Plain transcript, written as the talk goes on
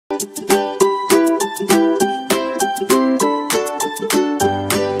Hey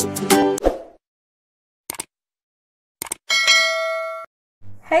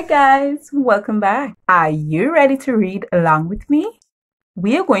guys, welcome back. Are you ready to read along with me?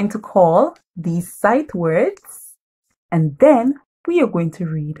 We are going to call these sight words and then we are going to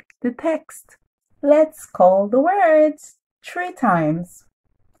read the text. Let's call the words 3 times.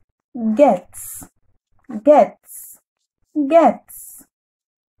 Gets, gets, gets.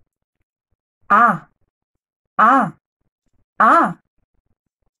 Ah, ah, ah.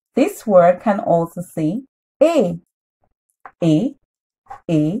 This word can also say a, a,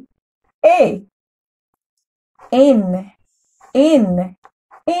 a, a. In, in,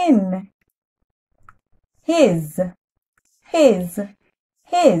 in. His, his,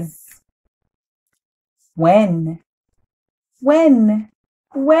 his. When, when.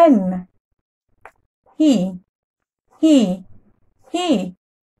 He, he.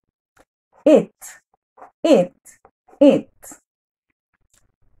 It.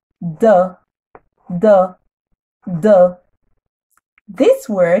 The. This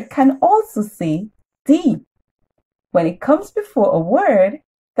word can also say D when it comes before a word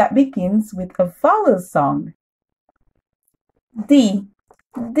that begins with a vowel sound. D.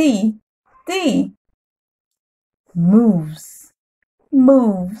 Moves.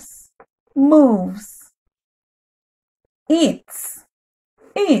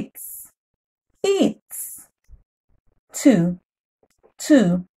 Eats. Two.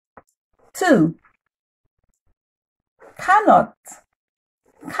 Cannot.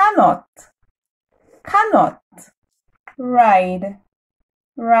 Ride.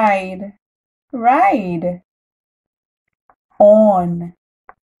 On.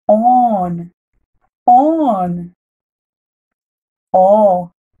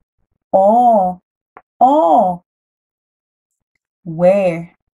 Or.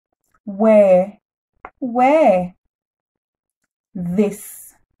 Where.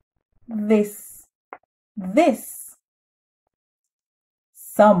 This.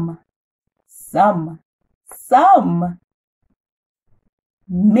 Some.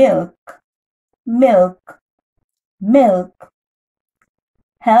 Milk.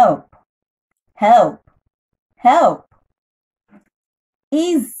 Help.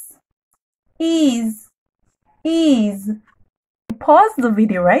 Is. Pause the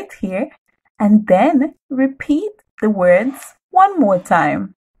video right here and then repeat the words one more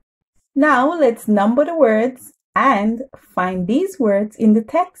time. Now let's number the words and find these words in the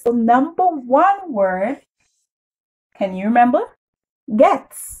text. So number 1 word, can you remember?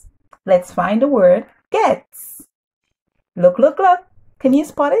 Gets. Let's find the word gets. Look. Can you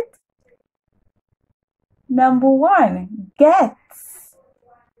spot it? Number 1, gets.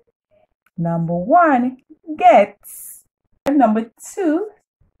 Number 1, gets. Number 2,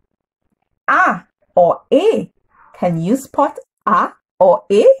 a or a. Can you spot a or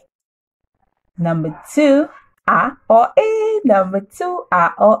a? Number 2, a or a. Number 2,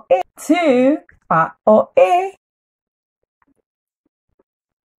 a or a. 2, a or a.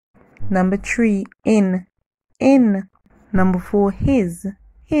 Number 3, in. Number 4, his.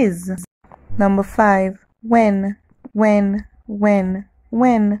 Number 5, when.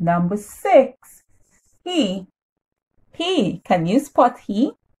 Number 6, he. Can you spot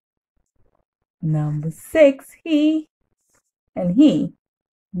he? Number 6, he and he.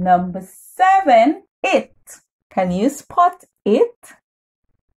 Number 7, it. Can you spot it?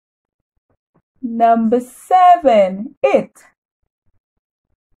 Number 7, it.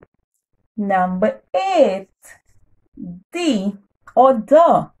 Number 8, D or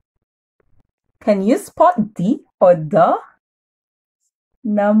the. Can you spot D or the?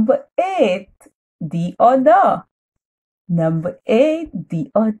 Number 8, D or the. Number 8,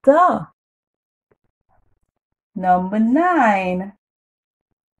 D or the. Number 9,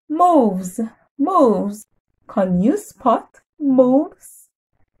 moves. Can you spot moves?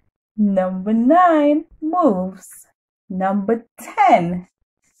 Number 9, moves. Number 10,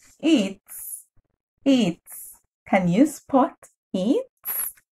 eats. Can you spot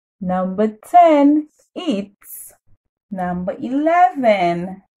eats? Number 10, eats. Number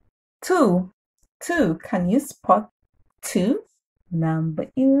 11, two. Can you spot two? Number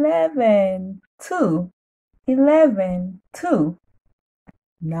 11, two.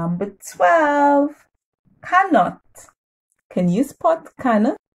 Number 12, cannot. Can you spot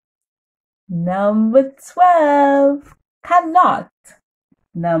cannot? Number 12, cannot.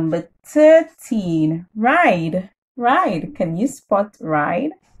 Number 13, ride. Can you spot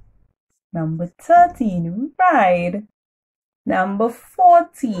ride? Number 13, ride. Number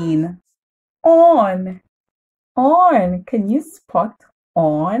 14, on. Can you spot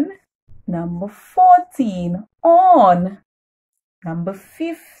On. Number 14, on. Number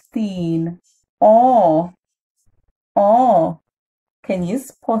 15, or. Can you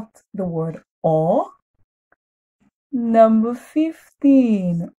spot the word or? Number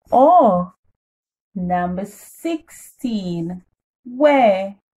 15, or. Number 16,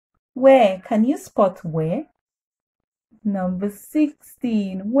 where. Can you spot where? Number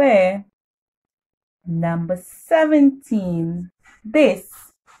 16, where? Number 17,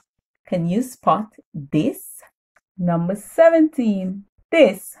 this. Can you spot this? Number 17,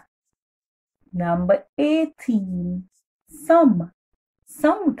 this. Number 18, some.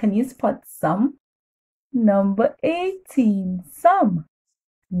 Can you spot some? Number 18, some.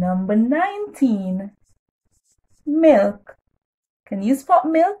 Number 19, milk. Can you spot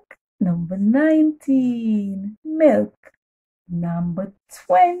milk? Number 19, milk. Number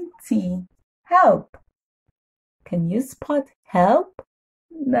 20, help. Can you spot help?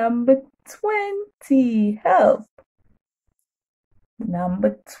 Number 20, help.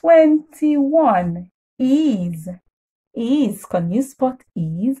 Number 21, ease. Can you spot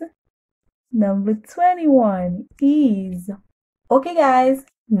ease? Number 21, ease. Okay guys,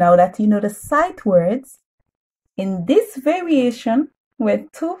 now that you know the sight words, in this variation where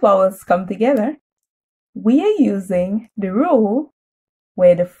two vowels come together, we are using the rule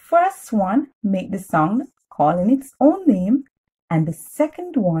where the first one make the sound calling its own name and the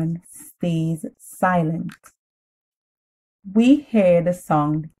second one stays silent. We hear the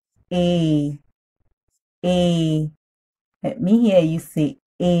sound A. Let me hear you say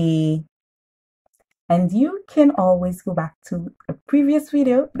A. And you can always go back to a previous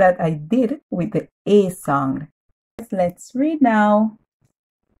video that I did with the A sound. Let's read now.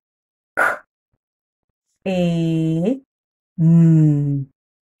 A.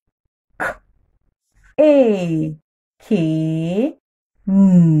 A. K.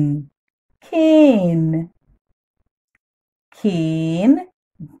 Cane. Cane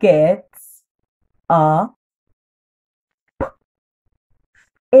gets a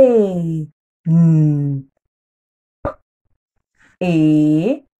A.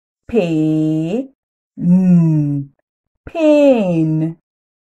 A. Pay. Pain.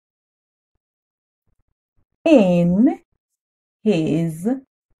 In his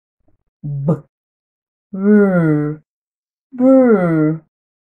brr.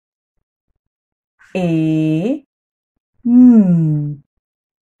 A.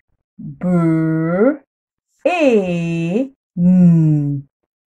 Brr. A.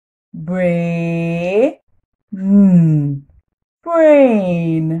 Brain.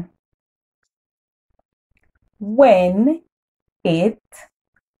 Brain. When it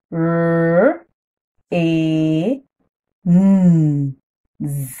a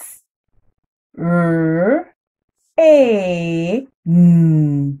z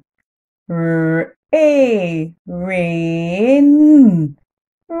a rain.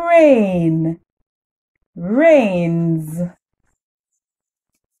 Rains.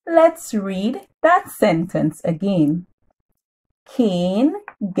 Let's read that sentence again. Cain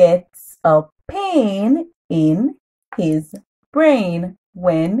gets a pain in his brain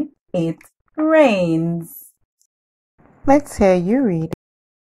when it rains. Let's hear you read.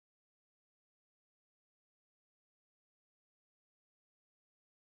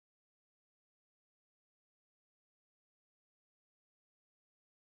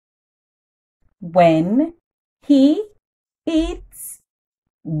 When he eats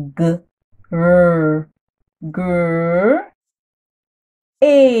grr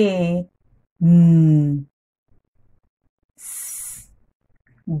a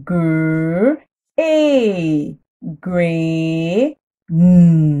grr a gray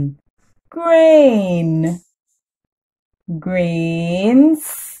grain grains.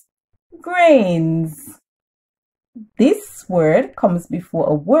 This word comes before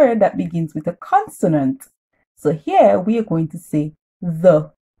a word that begins with a consonant. So here we are going to say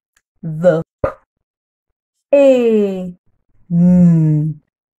the a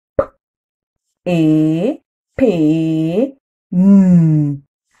pay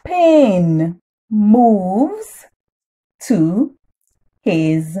pain moves to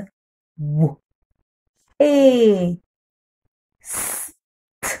his w a st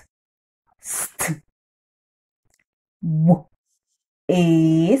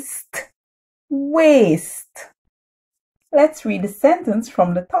waste. Let's read the sentence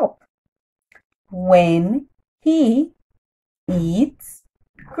from the top. When he eats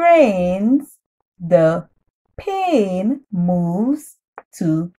grains, the pain moves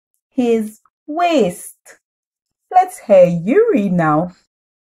to his waist. Let's hear you read now.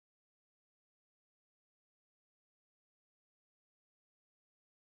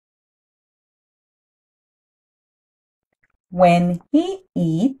 When he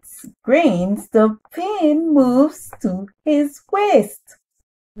eats grains, the pain moves to his waist.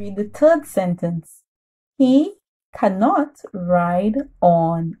 Read the third sentence. He cannot ride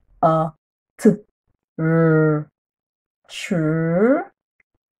on a train.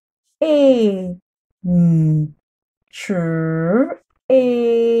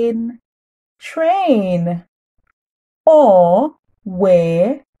 Train or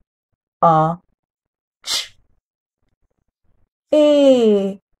wear a chain.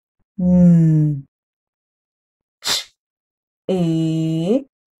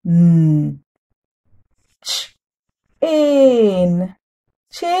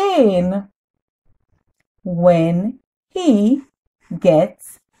 When he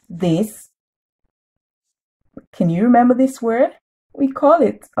gets this, can you remember this word? We call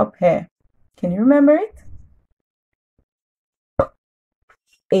it up here. Can you remember it?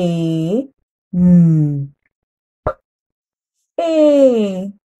 Pain.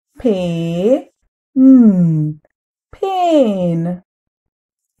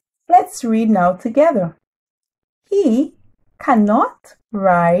 Let's read now together. He cannot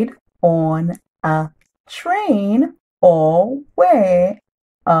ride on a train or wear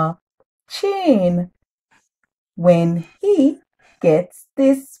a chain. When he gets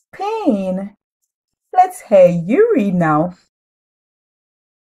this pain. Let's hear you read now.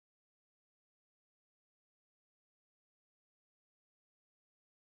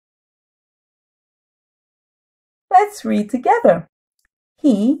 Let's read together.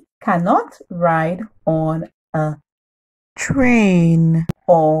 He cannot ride on a train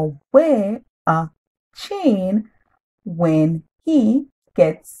or wear a chain when he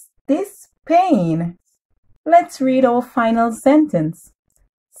gets this pain. Let's read our final sentence.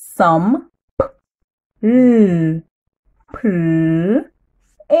 Some plane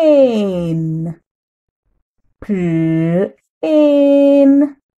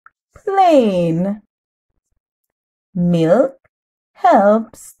milk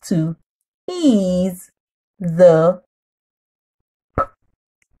helps to ease the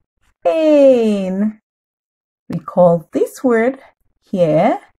pain. We call this word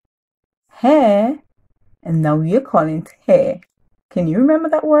here hair, and now we are calling it hair. Can you remember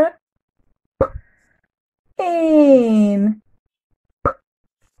that word? Pain.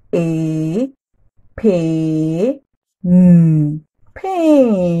 Pain.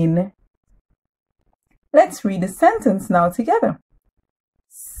 Let's read the sentence now together.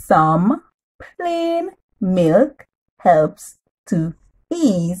 Some plain milk helps to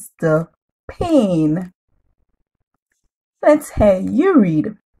ease the pain. Let's hear you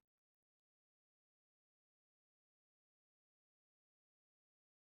read.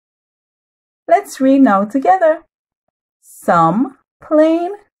 Let's read now together. Some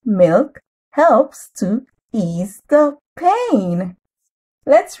plain milk helps to ease the pain.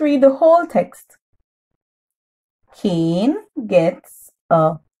 Let's read the whole text. Cain gets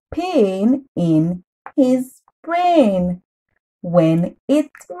a pain in his brain when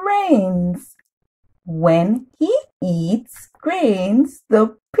it rains. When he eats grains,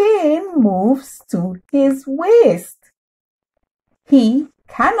 the pain moves to his waist. He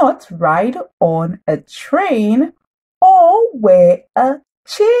cannot ride on a train or wear a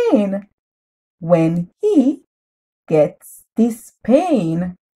chain when he gets this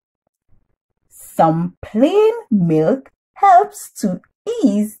pain. Some plain milk helps to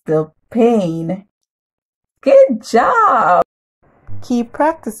ease the pain. Good job! Keep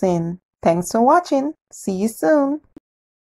practicing. Thanks for watching. See you soon.